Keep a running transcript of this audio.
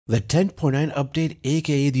The 10.9 update,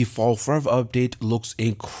 aka the Fall Forever update, looks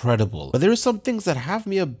incredible, but there are some things that have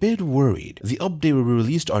me a bit worried. The update will be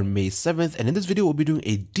released on May 7th, and in this video we'll be doing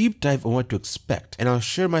a deep dive on what to expect, and I'll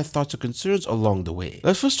share my thoughts and concerns along the way.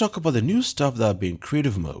 Let's first talk about the new stuff that will be in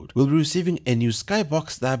creative mode. We'll be receiving a new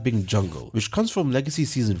skybox, that being Jungle, which comes from Legacy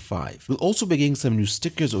Season 5. We'll also be getting some new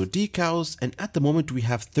stickers or decals, and at the moment we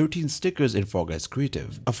have 13 stickers in Fall Guys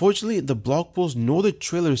Creative. Unfortunately, the blog post nor the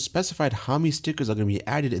trailer specified how many stickers are going to be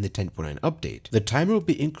added in the 10.9 update. The timer will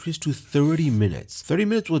be increased to 30 minutes. 30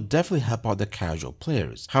 minutes will definitely help out the casual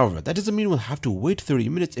players. However, that doesn't mean we'll have to wait 30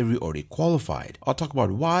 minutes if we already qualified. I'll talk about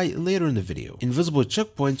why later in the video. Invisible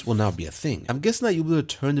checkpoints will now be a thing. I'm guessing that you'll be able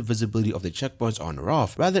to turn the visibility of the checkpoints on or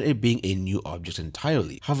off rather than it being a new object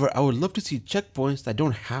entirely. However, I would love to see checkpoints that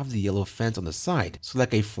don't have the yellow fence on the side, so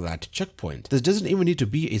like a flat checkpoint. This doesn't even need to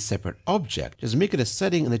be a separate object, just make it a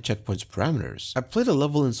setting in the checkpoint's parameters. I played a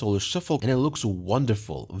level in Solo Shuffle and it looks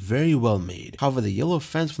wonderful, very well made. However, the yellow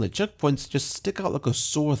fence from the checkpoints just stick out like a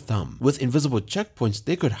sore thumb. With invisible checkpoints,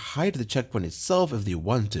 they could hide the checkpoint itself if they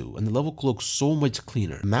want to, and the level could look so much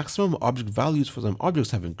cleaner. Maximum object values for some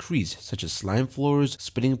objects have increased, such as slime floors,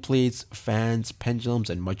 spinning plates, fans, pendulums,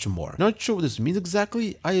 and much more. Not sure what this means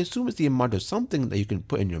exactly. I assume it's the amount of something that you can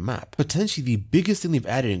put in your map. Potentially the biggest thing they've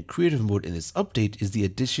added in creative mode in this update is the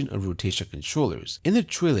addition of rotation controllers. In the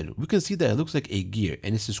trailer, we can see that it looks like a gear,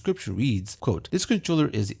 and its description reads, quote, "This controller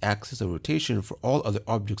is the axis of rotation for all other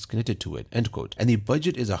objects connected to it," end quote, and the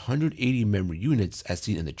budget is 180 memory units as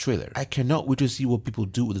seen in the trailer. I cannot wait to see what people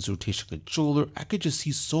do with this rotation controller. I could just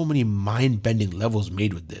see so many mind-bending levels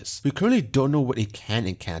made with this. We currently don't know what it can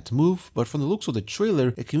and can't move, but from the looks of the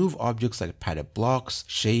trailer, it can move objects like padded blocks,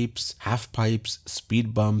 shapes, half pipes,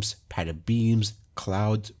 speed bumps, padded beams,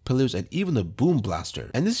 clouds, pillars, and even the boom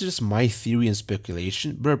blaster. And this is just my theory and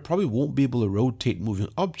speculation, but I probably won't be able to rotate moving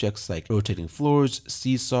objects like rotating floors,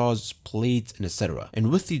 seesaws, plates, and etc.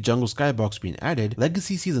 And with the jungle skybox being added,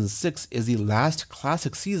 Legacy Season 6 is the last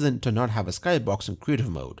classic season to not have a skybox in creative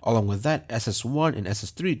mode. Along with that, SS1 and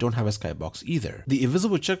SS3 don't have a skybox either. The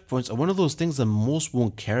invisible checkpoints are one of those things that most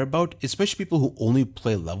won't care about, especially people who only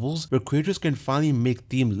play levels, where creators can finally make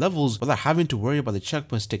themed levels without having to worry about the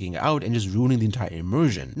checkpoints sticking out and just ruining the entire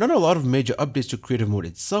immersion. Not a lot of major updates to creative mode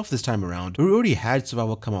itself this time around. We already had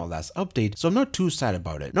survival come out last update, so I'm not too sad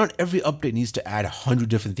about it. Not every update needs to add 100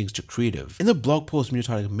 different things to creative. In the blog post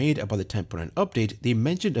Izzytorium made about the 10.9 update, they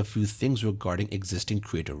mentioned a few things regarding existing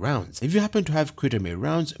creative rounds. If you happen to have creator made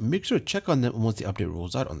rounds, make sure to check on them once the update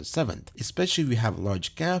rolls out on the 7th, especially if you have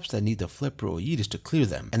large gaps that need the flipper or yeetus to clear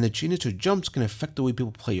them, and the changes to jumps can affect the way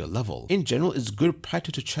people play your level. In general, it's good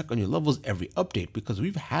practice to check on your levels every update, because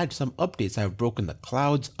we've had some updates that have broken the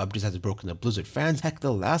clouds, updates has broken the blizzard fans. Heck,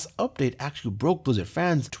 the last update actually broke blizzard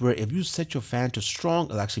fans to where if you set your fan to strong,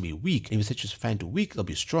 it'll actually be weak. If you set your fan to weak, it'll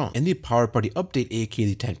be strong. In the Power Party update, aka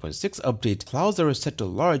the 10.6 update, clouds that were set to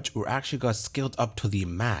large were actually got scaled up to the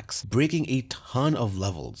max, breaking a ton of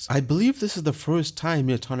levels. I believe this is the first time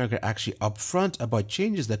Izzytorium are actually upfront about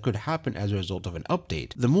changes that could happen as a result of an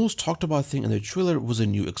update. The most talked about thing in the trailer was a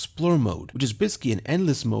new Explore mode, which is basically an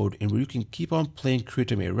endless mode in where you can keep on playing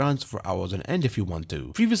creator made rounds for hours on end if you want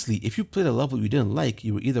to. Previously, if you played a level you didn't like,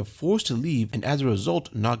 you were either forced to leave and as a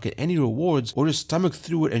result not get any rewards, or just stomach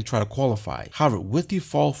through it and try to qualify. However, with the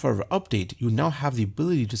Fall Forever update, you now have the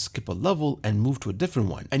ability to skip a level and move to a different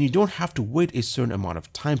one, and you don't have to wait a certain amount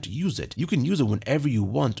of time to use it. You can use it whenever you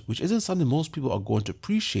want, which isn't something most people are going to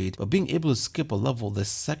appreciate, but being able to skip a level the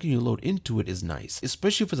second you load into it is nice,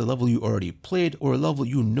 especially if it's a level you already played or a level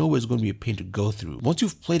you know is going to be a pain to go through. Once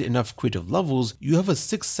you've played enough creative levels, you have a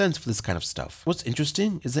sixth sense for this kind of stuff. What's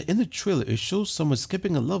interesting is that in the trailer it shows someone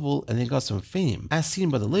skipping a level and they got some fame, as seen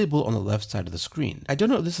by the label on the left side of the screen. I don't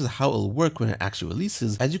know if this is how it'll work when it actually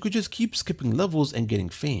releases, as you could just keep skipping levels and getting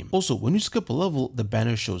fame. Also, when you skip a level, the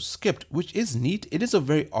banner shows skipped, which is neat. It is a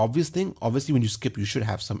very obvious thing. Obviously when you skip you should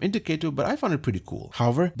have some indicator, but I found it pretty cool.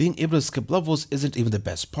 However, being able to skip levels isn't even the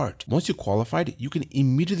best part. Once you qualified, you can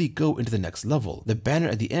immediately go into the next level. The banner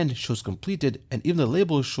at the end shows completed, and even the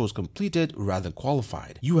label shows completed rather than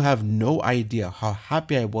qualified. You have no idea how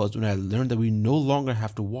happy I was when I learned that we no longer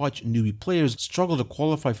have to watch newbie players struggle to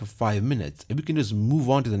qualify for 5 minutes and we can just move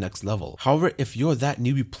on to the next level. However, if you're that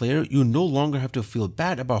newbie player, you no longer have to feel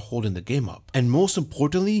bad about holding the game up. And most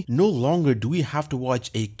importantly, no longer do we have to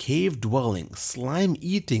watch a cave dwelling, slime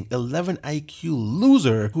eating, 11 IQ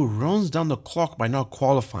loser who runs down the clock by not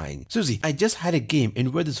qualifying. Seriously, I just had a game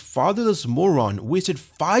in where this fatherless moron wasted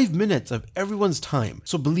 5 minutes of everyone's time.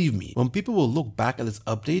 So believe me, when people will look back at this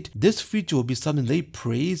update, this feature feature will be something they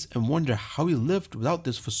praise and wonder how we lived without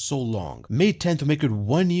this for so long. May 10th will make it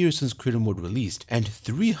 1 year since creator mode released, and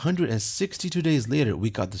 362 days later we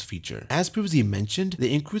got this feature. As previously mentioned,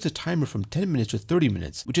 they increased the timer from 10 minutes to 30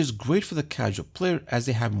 minutes, which is great for the casual player as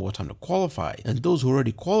they have more time to qualify, and those who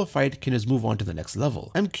already qualified can just move on to the next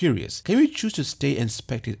level. I'm curious, can we choose to stay and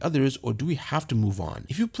spectate others, or do we have to move on?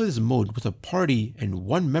 If you play this mode with a party and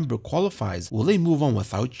one member qualifies, will they move on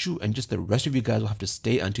without you and just the rest of you guys will have to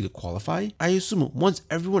stay until you qualify? I assume once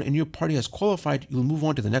everyone in your party has qualified, you'll move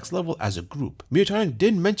on to the next level as a group. Izzytorium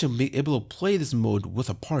did mention being able to play this mode with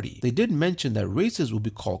a party. They did mention that races will be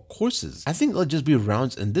called courses. I think it'll just be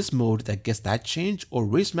rounds in this mode that gets that change, or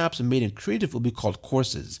race maps made in creative will be called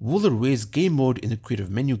courses. Will the race game mode in the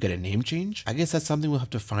creative menu get a name change? I guess that's something we'll have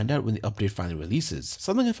to find out when the update finally releases.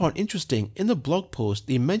 Something I found interesting, in the blog post,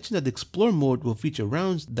 they mentioned that the explore mode will feature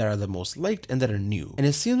rounds that are the most liked and that are new. And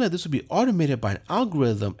it seems like this will be automated by an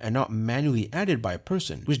algorithm and not manually added by a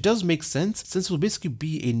person, which does make sense since it will basically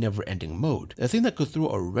be a never-ending mode. The thing that could throw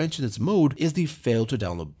a wrench in this mode is the fail to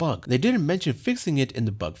download bug. They didn't mention fixing it in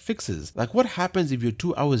the bug fixes. Like, what happens if you're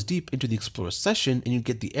 2 hours deep into the explore session and you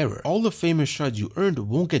get the error? All the famous shards you earned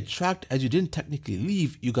won't get tracked as you didn't technically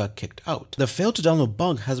leave, you got kicked out. The fail to download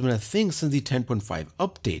bug has been a thing since the 10.5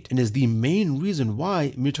 update and is the main reason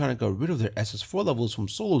why Izzytorium got rid of their SS4 levels from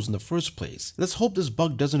solos in the first place. Let's hope this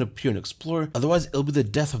bug doesn't appear in Explore, otherwise it'll be the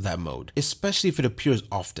death of that mode, especially if it appears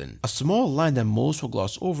often. A small line that most will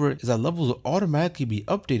gloss over is that levels will automatically be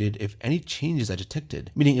updated if any changes are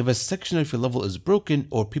detected, meaning if a section of your level is broken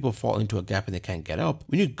or people fall into a gap and they can't get up,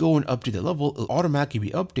 when you go and update the level, it'll automatically be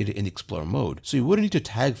updated in the Explore mode, so you wouldn't need to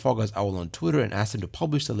tag Fall Guys Owl on Twitter and ask them to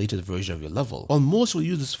publish the latest version of your level. While most will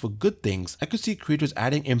use this for good things, I could see creators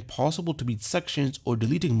adding impossible to beat sections or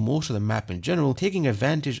deleting most of the map in general, taking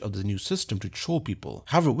advantage of the new system to troll people.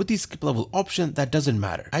 However, with the skip level option, that doesn't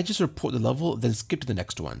matter. I just report the level, then skip to the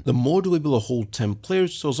next one. The mode will be able to hold 10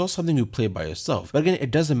 players, so it's not something you play by yourself. But again,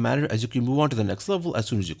 it doesn't matter as you can move on to the next level as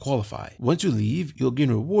soon as you qualify. Once you leave, you'll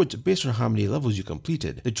gain rewards based on how many levels you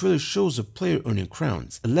completed. The trailer shows a player earning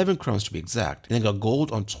crowns, 11 crowns to be exact, and they got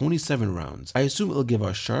gold on 27 rounds. I assume it'll give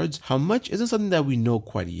out shards. How much isn't something that we know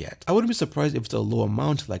quite yet. I wouldn't be surprised if it's a low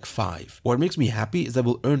amount like 5. What makes me happy is that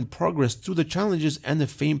we'll earn progress through the challenges and the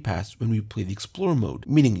fame pass when we play the Explore mode,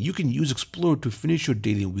 meaning you can use Explore to finish your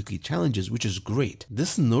daily and weekly challenges, which is great.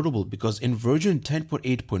 This is notable because in version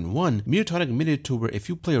 10.8.1, Izzytorium admitted to where if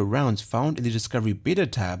you play rounds found in the Discovery Beta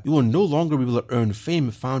tab, you will no longer be able to earn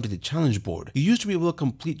fame found in the challenge board. You used to be able to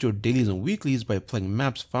complete your dailies and weeklies by playing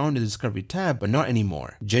maps found in the Discovery tab, but not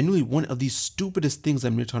anymore. Genuinely one of the stupidest things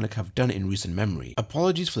that Izzytorium have done in recent memory.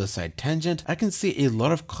 Apologies for the side tangent. I can see a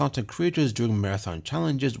lot of content creators doing marathon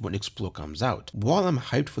challenges when Explore comes out. While I'm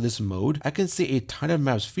hyped for this mode, I can see a ton of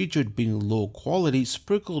maps featured being low quality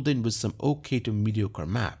sprinkled in with some okay to mediocre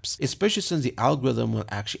maps, especially since the algorithm will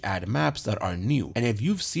actually add maps that are new. And if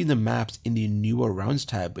you've seen the maps in the newer rounds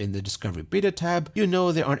tab in the Discovery Beta tab, you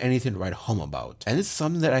know there aren't anything to write home about. And this is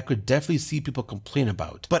something that I could definitely see people complain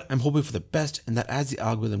about. But I'm hoping for the best and that as the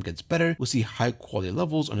algorithm gets better, we'll see high quality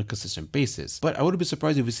levels on a consistent basis. But I wouldn't be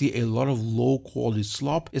surprised if we see a lot of low quality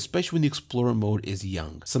slop, especially when the Explorer mode is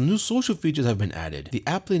young. Some new social features have been added. The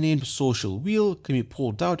aptly named social wheel can be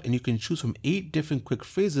pulled out and you can choose from 8 different quick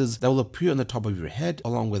phrases that will appear on the top of your head.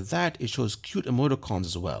 Along with that, it shows cute emoticons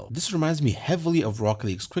as well. This reminds me heavily of Rocket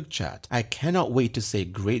League's quick chat. I cannot wait to say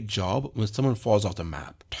great job when someone falls off the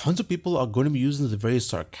map. Tons of people are going to be using this very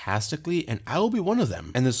sarcastically and I will be one of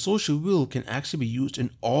them. And the social wheel can actually be used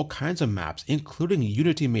in all kinds of maps, including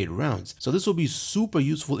Unity made rounds. So this will be super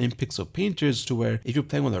useful in pixel painters to where if you're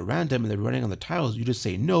playing with a random and they're running on the tiles, you just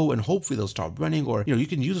say no and hopefully they'll stop running, or you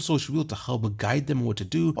can use a social wheel to help guide them on what to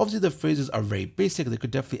do. Obviously the phrases are very basic. They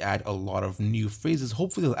could definitely add a lot of new phrases.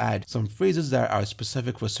 Hopefully they'll add some phrases that are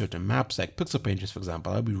specific for certain maps like pixel painters, for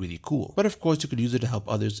example. That would be really cool. But of course you could use it to help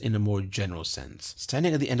others in a more general sense.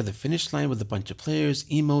 Standing at the end of the finish line with a bunch of players,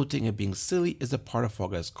 emoting and being silly is a part of Fall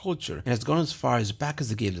Guys culture and has gone as far as back as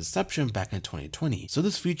the game's inception back in 2020. So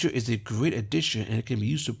this feature is a great addition and it can be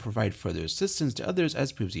used to provide further assistance to others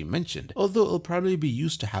as previously mentioned, although it'll probably be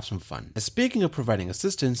used to have some fun. And speaking of providing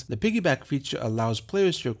assistance, the piggyback feature allows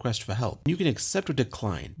players to request for help. You can accept or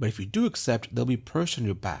decline, but if you do accept, there'll be perks on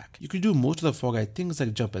your back. You can do most of the Fall Guy things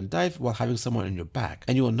like jump and dive while having someone on your back,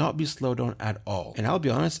 and you will not be slowed down at all. And I'll be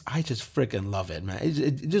honest, I just freaking love it, man.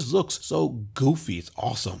 It just looks so goofy. It's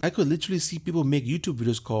awesome. I could literally see people make YouTube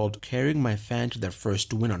videos called carrying my fan to their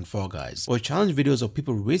first win on Fall Guys, or challenge videos of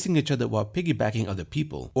people racing each other while piggybacking other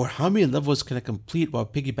people, or how many levels can I complete while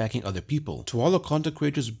piggybacking other people. To all the content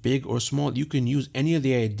creators, big or small, you can use any of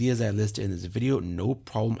the ideas I listed in this video, no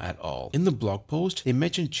problem at all. In the blog post, they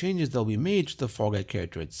mentioned changes that will be made to the Fall Guy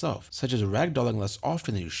character itself, such as ragdolling less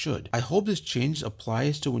often than you should. I hope this change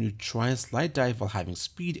applies to when you try and slide dive while having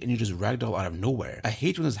speed and you just ragdoll out of nowhere. I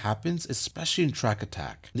hate when this happens, especially in track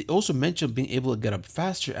attack. They also mentioned being able to get up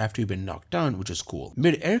faster after you've been knocked down, which is cool.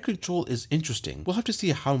 Mid-air control is interesting. We'll have to see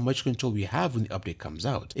how much control we have when the update comes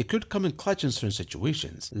out. It could come in clutch in certain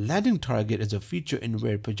situations. Landing target is a feature in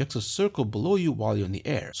where it projects a circle below you while you're in the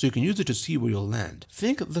air, so you can use it to see where you'll land.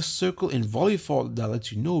 Think the circle in volleyball that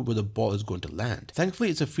lets you know where the ball is going to land. Thankfully,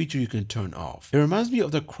 it's a feature you can turn off. It reminds me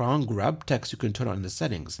of the crown grab text you can turn on in the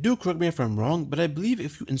settings. Do correct me if I'm wrong, but I believe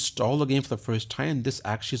if you install the game for the first time, this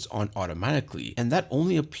actually is on automatically, and that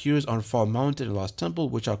only appears on Fall Mountain and Lost Temple,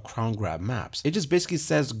 which are crown grab maps. It just basically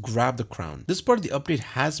says grab the crown. This part of the update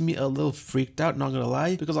has me a little freaked out, not gonna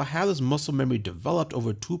lie, because I have this muscle memory developed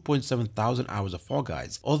over 2.7 thousand hours of Fall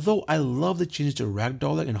Guys. Although I love the change to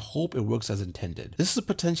ragdolling and hope it works as intended. This is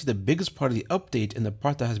potentially the biggest part of the update and the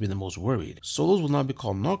part that has been the most worried. Solos will now be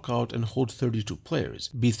called knockout and hold 32 players,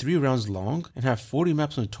 be 3 rounds long, and have 40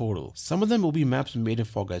 maps in total. Some of them will be maps made in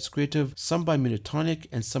Fall Guys Creative, some by Mitatonic,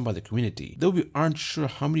 and some by the community. Though we aren't sure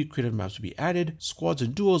how many creative maps will be added, squads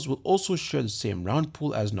and duos will also share the same round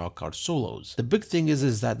pool as knockout solos. The big thing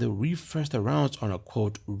is that they'll refresh the rounds on a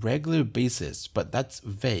quote regular basis, but that's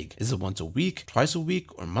vague. Is it once a week, twice a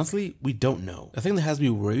week, or monthly? We don't know. The thing that has me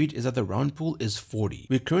worried is that the round pool is 40.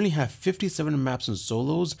 We currently have 57 maps in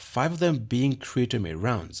solos, 5 of them being creator made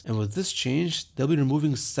rounds, and with this change, they'll be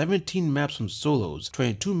removing 17 maps from solos,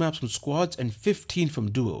 22 maps from squads, and 15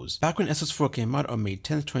 from duos. Back when SS4 came out on May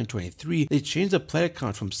 10th, 2023, they changed the player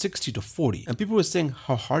count from 60 to 40, and people were saying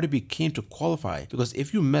how hard it became to qualify, because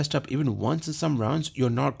if you messed up even once in some rounds, you're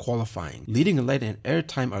not qualifying. Leading light and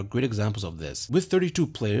airtime are great examples of this. With 32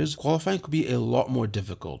 players, qualifying could be a lot more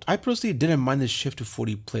difficult. I personally didn't mind the shift to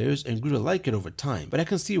 40 players and grew to like it over time, but I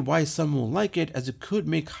can see why some won't like it, as it could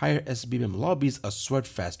make higher SBM lobbies a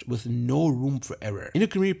sweatfest with no room for error. In a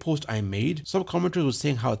community post I made, some commenters were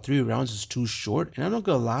saying how 3 rounds is too short, and I'm not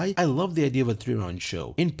gonna lie, I love the idea of a 3-round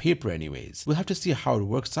show, in paper anyways. We'll have to see how it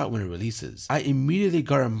works out when it releases. I immediately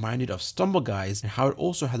got reminded of Stumble Guys and how it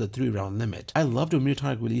also had a 3-round limit. I loved when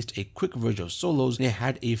Mitatonic released a quick version of solos and it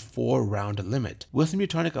had a 4-round limit. With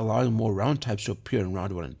Mitatonic allowing more round types to appear in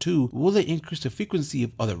round 1 and 2, will they increase the frequency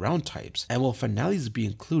of other round types? And will finales be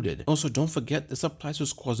included? Also, don't forget this applies to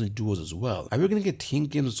squads and duos as well. Are we gonna get team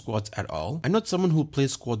games with squads at all? I'm not someone who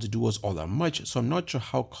plays squads and duos all that much, so I'm not sure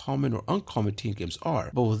how common or uncommon team games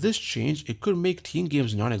are, but with this change, it could make team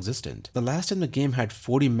games non-existent. The last time the game had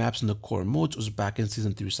 40 maps in the core modes was back in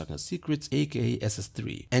Season 3 Second Secrets, aka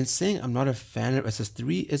SS3, and saying I'm not a fan of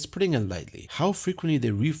SS3 is putting it lightly. How frequently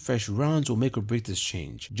they refresh rounds will make or break this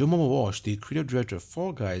change. Joe Mama Walsh, the creative director of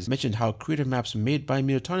Fall Guys, mentioned how creative maps made by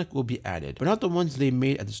Mitatonic will be added, but not the ones they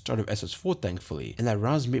made at the start of SS4 thankfully, and that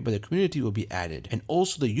rounds made by the community will be added, and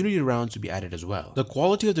also the Unity rounds will be added as well. The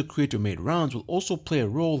quality of the creator made rounds will also play a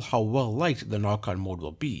role how well liked the knockout mode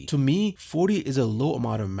will be. To me, 40 is a low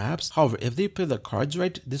amount of maps, however if they play the cards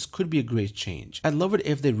right, this could be a great change. I'd love it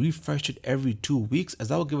if they refreshed it every 2 weeks, as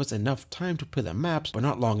that will give us enough time to play the maps, but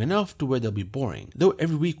not long enough to where they'll be boring. Though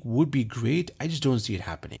every week would be great, I just don't see it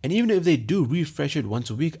happening. And even if they do refresh it once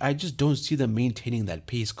a week, I just don't see them maintaining that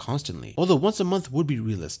pace constantly. Although once a month would be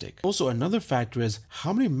realistic. Also, another factor is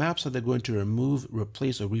how many maps are they going to remove,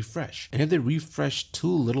 replace, or refresh? And if they refresh 2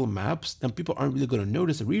 little maps, then people aren't really going to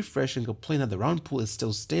notice a refresh and complain that the round pool is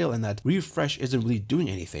still stale and that refresh isn't really doing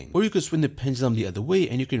anything. Or you could swing the pendulum the other way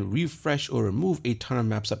and you can refresh or remove a ton of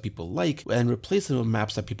maps that people like and replace them with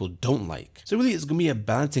maps that people don't like. So really it's going to be a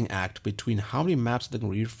balancing act between how many maps they're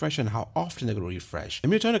going to refresh and how often they're going to refresh.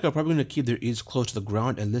 And Mitatonic are probably going to keep their ears close to the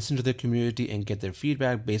ground and listen to their community and get their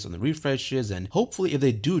feedback based on the refreshes, and hopefully if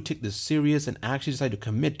they do take this serious and actually decide to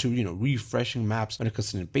commit to refreshing maps on a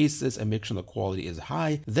consistent basis and make sure the quality is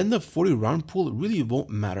high, then the 40 round pool really won't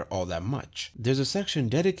matter all that much. There's a section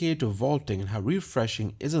dedicated to vaulting and how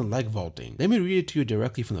refreshing isn't like vaulting. Let me read it to you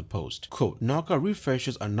directly from the post. Quote, knockout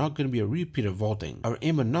refreshes are not going to be a repeat of vaulting. Our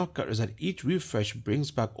aim of knockout is that each refresh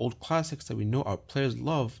brings back old classics that we know our players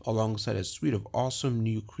love alongside a suite of awesome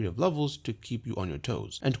new creative levels to keep you on your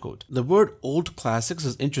toes. End quote. The word old classics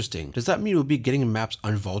is interesting. Does that mean we'll be getting maps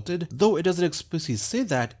unvaulted? Though it doesn't explicitly say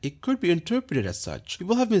that, it could be interpreted as such.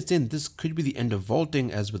 People have been saying this could be the end of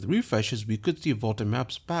vaulting, as with refreshes we could see vaulted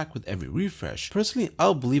maps back with every refresh. Personally,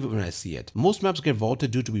 I'll believe it when I see it. Most maps get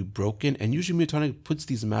vaulted due to be broken, and usually Mitatonic puts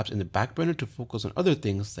these maps in the back burner to focus on other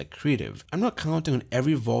things like creative. I'm not counting on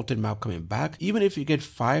every vaulted map coming back. Even if you get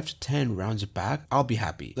 5 to 10 rounds back, I'll be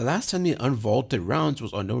happy. The last time they unvaulted rounds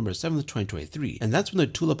was on November 7th, 2023, and that's when the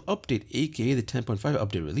Tulip update, aka the 10.5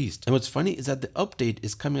 update, released. And what's funny is that the update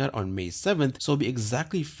is coming out on May 7th, so it'll be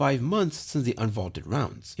exactly 5 months since the unvaulted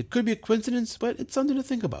rounds. It could be a coincidence, but it's something to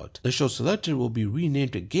think about. The show selector will be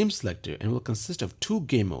renamed to Game Selector and will consist of 2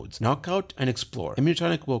 game modes, Knockout and Explore. And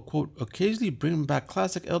Izzytorium will, quote, occasionally bring back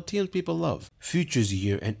classic LTMs people love. Futures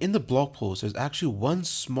year, and in the blog post, there's actually one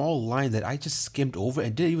small line that I just skimmed over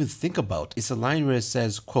and didn't even think about. It's a line where it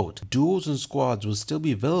says, quote, duos and squads will still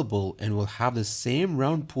be available and will have the same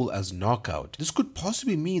round pool as Knockout. This could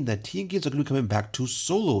possibly mean that team games are going to be coming back to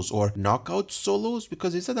solos or Knockout solos,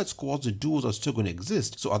 because they said that squads and duos are still going to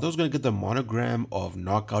exist. So are those going to get the monogram of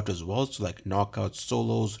Knockout as well? So like Knockout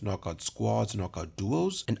solos, Knockout squads, Knockout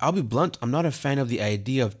duos? And I'll be blunt, I'm not a fan of the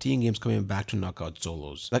idea of team games coming back to Knockout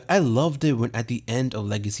solos. Like, I loved it when at the end of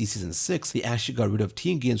Legacy Season 6, they actually got rid of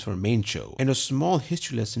team games for a main show. And a small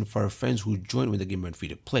history lesson for our friends who joined when the game went free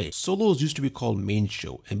to play. Solos used to be called main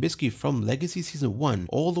show, and basically from Legacy Season 1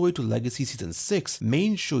 all the way to Legacy Season 6,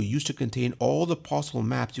 main show used to contain all the possible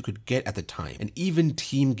maps you could get at the time, and even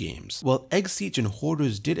team games. Well, Egg Siege and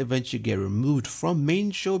Hoarders did eventually get removed from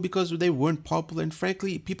main show because they weren't popular and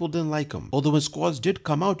frankly people didn't like them. Although when squads did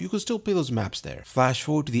come out, you could still play those maps there. Flash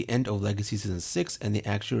forward to the end of Legacy Season 6 and they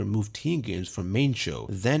actually removed team games from main show.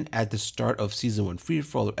 Then at the start of Season 1 Free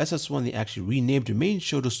For All or SS1, they actually renamed main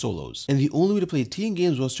show to solos. And the only way to play team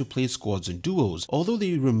games was to play squads and duos. Although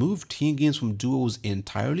they removed team games from duos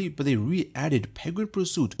entirely, but they re-added Penguin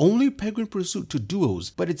Pursuit, only Penguin Pursuit, to duos,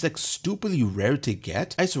 but it's like stupidly rare to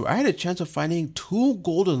get. I swear I had a chance of finding 2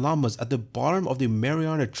 golden llamas at the bottom of the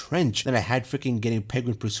Mariana Trench than I had freaking getting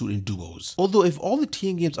Penguin Pursuit in duos. Although if all the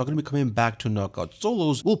team games are going to be coming back to Knockout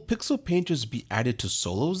solos, will Pixel Painters be added to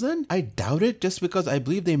solos then? I doubt it, just because I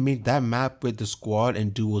believe they made that map with the squad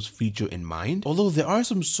and duos feature in mind. Although there are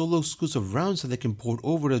some solo exclusive rounds that they can port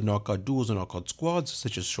over to Knockout duos and Knockout squads,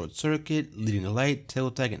 such as Short Circuit, Leading the Light,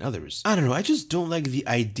 Tail Tag, and others. I don't know, I just don't like the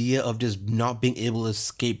idea of just not being able to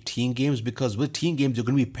escape team games, because with team games you're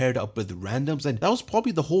going to be paired up with randoms, and that was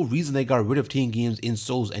probably the whole reason they got rid of team games in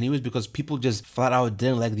solos anyways, because people just flat out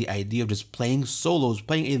didn't like the idea of just playing solos,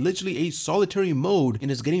 playing literally a solitary mode and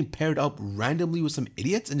just getting paired up randomly with some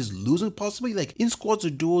idiots and just losing possibly. Like in squads or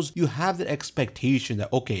duos, you have that expectation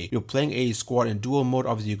that okay, you're playing a squad and duo mode,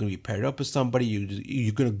 obviously you're going to be paired up with somebody,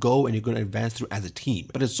 you're going to go and you're going to advance through as a team.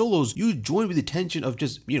 But in solos, you join with the intention of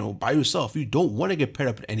just, you know, by yourself. You don't want to get paired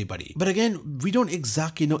up with anybody. But again, we don't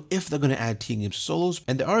exactly know if they're going to add team games to solos,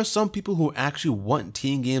 and there are some people who actually want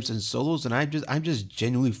team games and solos, and I'm just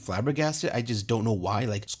genuinely flabbergasted. I just don't know why.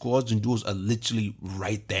 Like, squads and duos are literally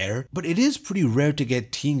right there, but it is pretty rare to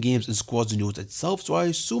get team games in squads and duos itself, so I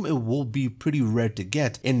assume it will be pretty rare to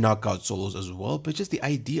get in Knockout solos as well. But just the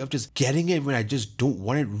idea of just getting it when I just don't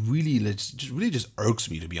want it really just irks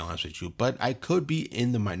me, to be honest with you. But I could be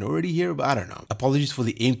in the minority here, but I don't know. Apologies for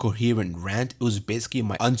the incoherent rant. It was basically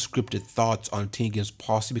my unscripted thoughts on team games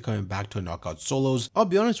possibly coming back to Knockout solos. I'll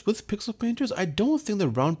be honest, with Pixel Painters, I don't think the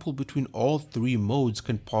round pool between all 3 modes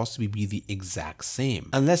can possibly be the exact same.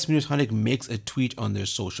 Unless Izzytorium makes a tweet on their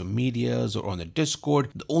social medias or on their Discord,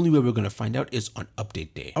 the only way we're going to find out is on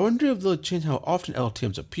update day. I wonder if they'll change how often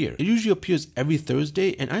LTMs appear. It usually appears every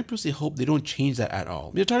Thursday, and I personally hope they don't change that at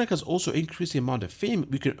all. Izzytorium has also increased the amount of fame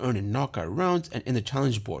we can earn in knockout rounds and in the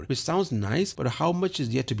challenge board, which sounds nice, but how much is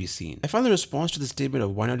yet to be seen. I find the response to the statement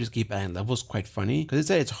of why not just keep adding levels quite funny, because it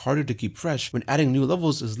said it's harder to keep fresh when adding new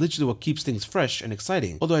levels is literally what keeps things fresh and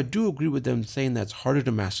exciting. Although I do agree with them saying that it's harder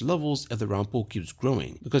to master levels if the round pool keeps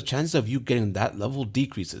growing, because chances of you getting that level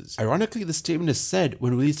decreases. Ironically, the statement is said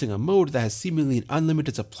when releasing a mode that has seemingly an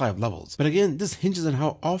unlimited supply of levels. But again, this hinges on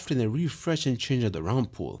how often they refresh and change up the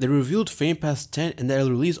round pool. They revealed Fame Pass 10 and that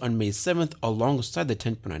it'll release on May 7th alongside the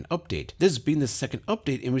 10.9 update. This being the second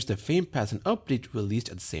update in which the Fame Pass and update released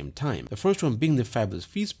at the same time. The first one being the Fabulous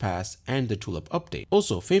Feast Pass and the Tulip update.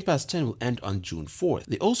 Also, Fame Pass 10 will end on June 4th.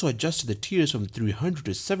 They also adjusted the tiers from 300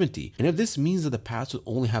 to 70, and if this means that the pass will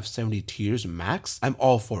only have 70 tiers max, I'm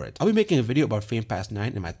all for it. I'll be making a video about Fame Pass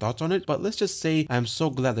 9 and my thoughts on it, but let's just say I'm so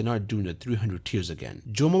glad they're not doing the 300 tiers again.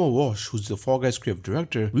 Joe Mama Walsh, who's the Fall Guys creative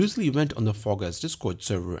director, recently went on the Fall Guys Discord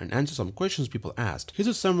server and answered some questions people asked. Here's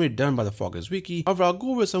a summary done by the Fall Guys wiki. However, I'll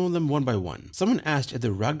go over some of them one by one. Someone asked if the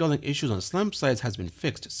ragdolling issues on slump sites has been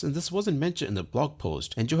fixed, since this wasn't mentioned in the blog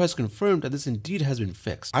post, and Joe has confirmed that this indeed has been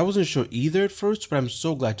fixed. I wasn't sure either at first, but I'm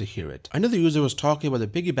so glad to hear it. Another user was talking about the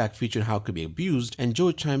piggyback feature and how it could be abused, and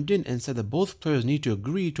Joe chimed in and said that both players need to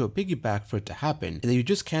agree to a piggyback for it to happen, and that you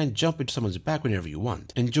just can't jump into someone's back whenever you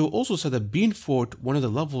want. And Joe also said that Bean Fort, one of the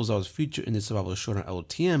levels that was featured in the survival showdown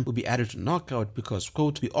LTM, will be added to Knockout because,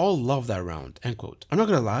 quote, we all love that round, end quote. I'm not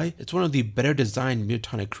gonna lie, it's one of the better designed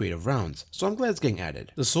Izzytorium creative rounds, so I'm glad it's getting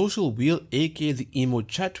added. The social wheel, aka the emote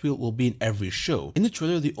chat wheel, will be in every show. In the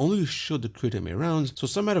trailer, they only showed the creative round, rounds, so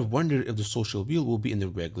some might have wondered if the social wheel will be in the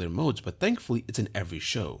regular modes, but thankfully it's in every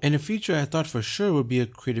show. And a feature I thought for sure would be a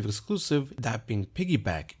creative exclusive, that being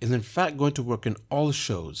piggyback, is in fact going to work in all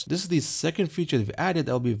shows. This is the second feature they've added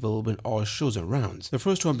that will be available in all shows and rounds. The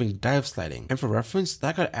first one being dive sliding, and for reference,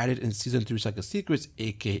 that got added in Season 3 Cycle Secrets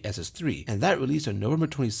aka SS3, and that released on November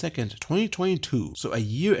 22nd, 2022, so a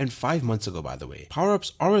year and 5 months ago by the way.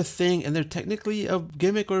 Power-ups are a thing and they're technically a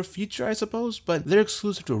gimmick or a feature I suppose, but they're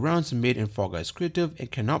exclusive to rounds made in Fall Guys Creative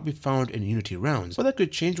and cannot be found in Unity rounds, but that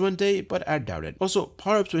could change one day, but I doubt it. Also,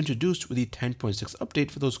 power-ups were introduced with the 10.6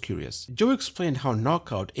 update for those curious. Joe explained how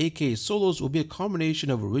Knockout aka Solos will be a combination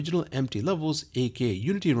of original empty levels aka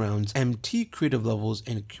Unity rounds, MT creative levels,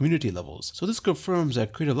 and community levels. So this confirms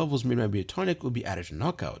that creative levels made by Izzytorium will be added to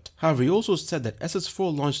Knockout. However, he also said that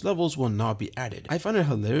SS4 launch levels will not be added. I found it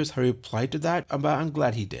hilarious how he replied to that, but I'm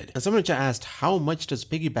glad he did. And someone in chat asked how much does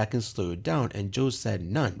piggybacking slow it down, and Joe said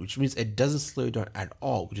none, which means it doesn't slow it down at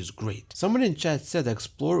all, which is great. Someone in chat said that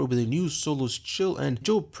Explorer will be the new Solos chill, and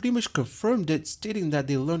Joe pretty much confirmed it, stating that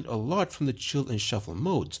they learned a lot from the chill and shuffle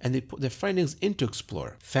modes, and they put their findings into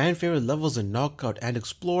Explorer. Fan favorite levels in Knockout and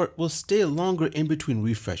Explorer will stay longer in between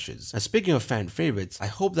refreshes. And speaking of fan favorites, I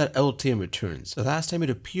hope that LTM returns. The last time it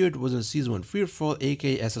appeared was in Season 1 Freefall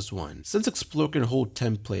aka SS1. Since Explorer can hold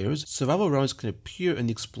 10 players, survival rounds can appear in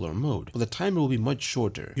the Explorer mode, but the timer will be much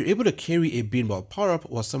shorter. You're able to carry a beanball power-up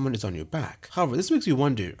while someone is on your back. However, this makes you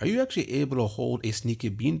wonder, are you actually able to hold a sneaky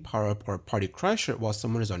bean power-up or a party crasher while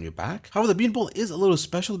someone is on your back? However, the beanball is a little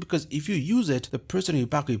special because if you use it, the person on your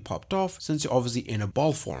back will be popped off since you're obviously in a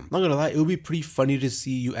ball form. Not gonna lie, it would be pretty funny to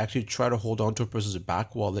see you actually try to hold on to a person's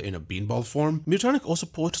back while they're in a beanball form. Izzytorium also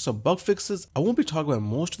posted some bug fixes. I won't be talking about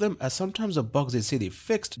most of them, as sometimes the bugs they say they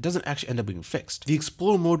fixed doesn't actually end up being fixed. The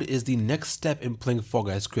Explore mode is the next step in playing Fall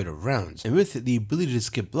Guys creative rounds, and with the ability to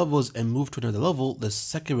skip levels and move to another level the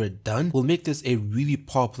second we're done will make this a really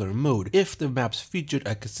popular mode if the maps featured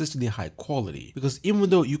a consistently high quality. Because even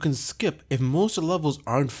though you can skip, if most of the levels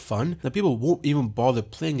aren't fun, then people won't even bother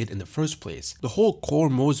playing it in the first place. The whole core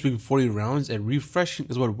modes being 40 rounds and refreshing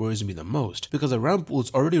is what worries me the most, because the round pool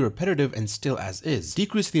is already repetitive and still as is.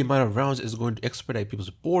 Decreasing the amount of rounds is going to expedite people's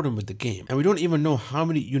boredom with the game, and we don't even know how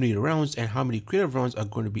many Unity rounds and how many creative rounds are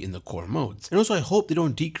going to be in the core modes. And also I hope they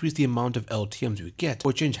don't decrease the amount of LTMs we get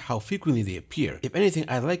or change how frequently they appear. If anything,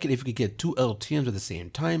 I like it if we could get 2 LTMs at the same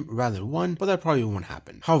time rather than 1, but that probably won't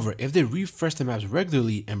happen. However, if they refresh the maps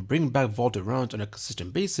regularly and bring back vaulted rounds on a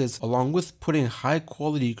consistent basis, along with putting high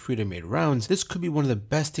quality creator made rounds, this could be one of the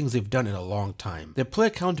best things they've done in a long time. The player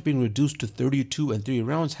count being reduced to 32 and 30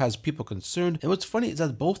 rounds has people concerned, and what's funny is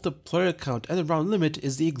that both the player count and the round limit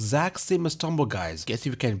is the exact same as Stumble Guys. Guess if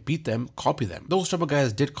you can beat them, copy them. Those Stumble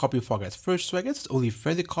Guys did copy Fall Guys first, so I guess it's only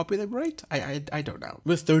fair they copy them, right? I don't know.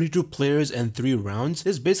 With 32 players and 3 rounds,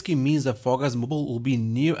 this basically means that Fall Guys Mobile will be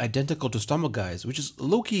near identical to Stumble Guys, which is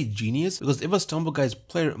low-key genius, because if a Stumble Guys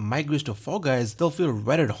player migrates to Fall Guys, they'll feel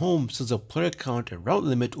right at home since the player count and round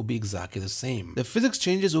limit will be exactly the same. The physics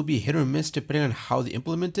changes will be hit or miss depending on how they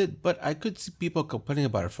implement it, but I could see people complaining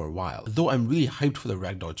about it for a while, though I'm really hyped for the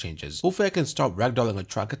ragdoll changes. Hopefully I can stop ragdolling a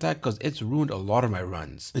track attack because it's ruined a lot of my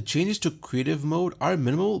runs. The changes to creative mode are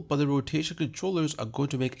minimal, but the rotation controllers are going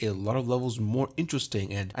to make a lot of levels more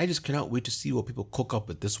interesting, and I just cannot wait to see what people cook up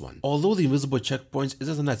with this one. Although the invisible checkpoints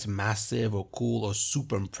isn't something that's massive or cool or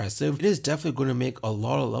super impressive, it is definitely going to make a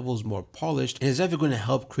lot of levels more polished, and it's definitely going to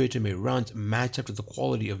help creator made rounds match up to the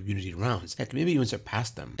quality of Unity rounds, heck maybe even surpass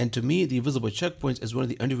them. And to me, the invisible checkpoints is one of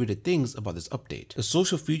the underrated things about this update. The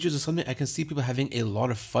social features is something I can see people having a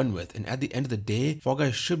lot of fun with, and at the end of the day, Fall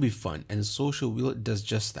Guys should be fun, and the social wheel does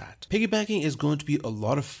just that. Piggybacking is going to be a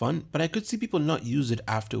lot of fun, but I could see people not use it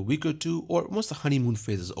after a week or two or once the honeymoon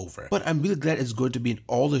phase is over. But I'm really glad it's going to be in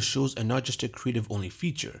all the shows and not just a creative only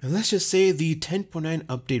feature. And let's just say the 10.9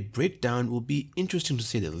 update breakdown will be interesting to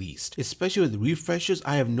say the least. Especially with refreshes,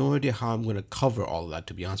 I have no idea how I'm going to cover all of that,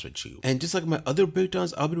 to be honest with you. And just like my other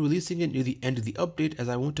breakdowns, I'll be releasing it near the end of the update as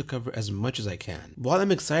I want to cover as much as I can. While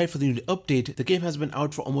I'm excited for the new update, the game has been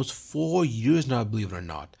out for almost 4 years now, believe it or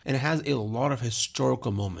not, and it has a lot of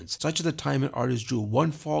historical moments, such as the time an artist drew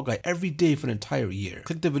one Fall Guy every day for an entire year.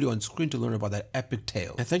 Click the video on screen to learn about that epic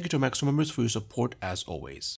tale. And thank you to Max members for your support as always.